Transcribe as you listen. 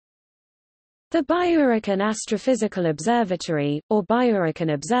The Byurakan Astrophysical Observatory, or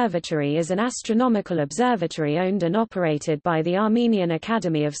Byurakan Observatory, is an astronomical observatory owned and operated by the Armenian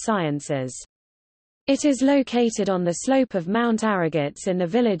Academy of Sciences. It is located on the slope of Mount Aragats in the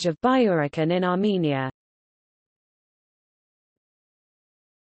village of Byurakan in Armenia.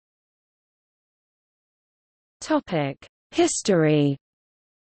 History.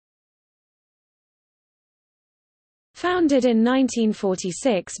 Founded in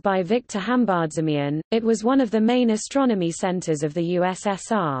 1946 by Viktor Hambardzemian, it was one of the main astronomy centers of the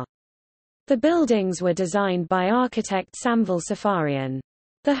USSR. The buildings were designed by architect Samvel Safarian.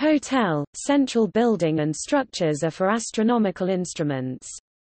 The hotel, central building and structures are for astronomical instruments.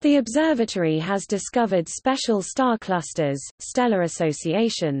 The observatory has discovered special star clusters, stellar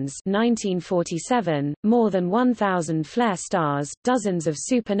associations 1947, more than 1,000 flare stars, dozens of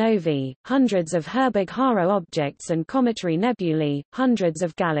supernovae, hundreds of Herbig-Haro objects and cometary nebulae, hundreds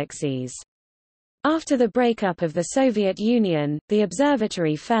of galaxies. After the breakup of the Soviet Union, the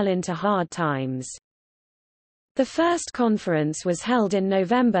observatory fell into hard times. The first conference was held in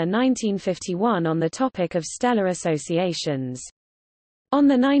November 1951 on the topic of stellar associations. On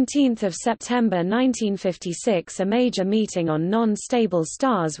 19 September 1956 a major meeting on non-stable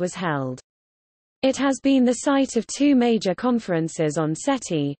stars was held. It has been the site of two major conferences on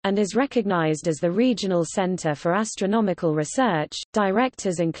SETI, and is recognized as the regional center for astronomical research.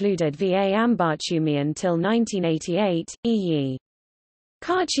 Directors included V. A. Ambarchumian till 1988, E.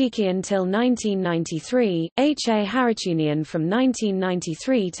 Karchikian till 1993, H. A. Harachunian from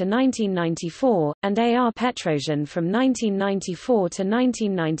 1993 to 1994, and A. R. Petrosian from 1994 to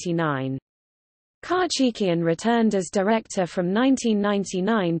 1999. Karchikian returned as director from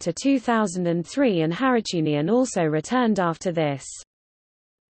 1999 to 2003 and Harachunian also returned after this.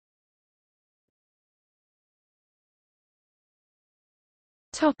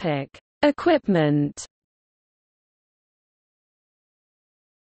 Equipment.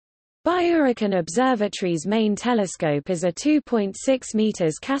 Byurakan Observatory's main telescope is a 2.6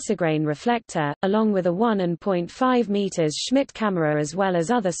 meters Cassegrain reflector, along with a 1.5 meters Schmidt camera as well as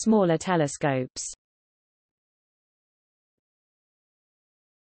other smaller telescopes.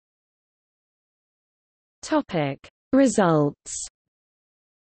 Results.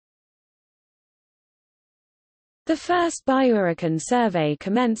 The first Byurakan survey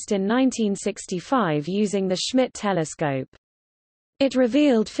commenced in 1965 using the Schmidt telescope. It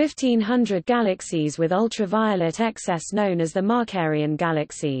revealed 1,500 galaxies with ultraviolet excess known as the Markarian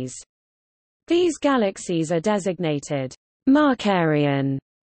galaxies. These galaxies are designated Markarian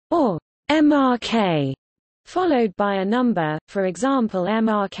or MRK, followed by a number, for example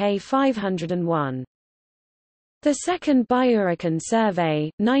MRK 501. The second Byurakan survey,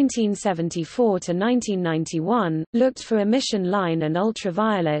 1974–1991, looked for emission line and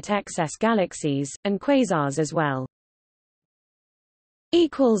ultraviolet excess galaxies, and quasars as well.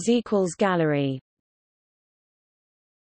 Gallery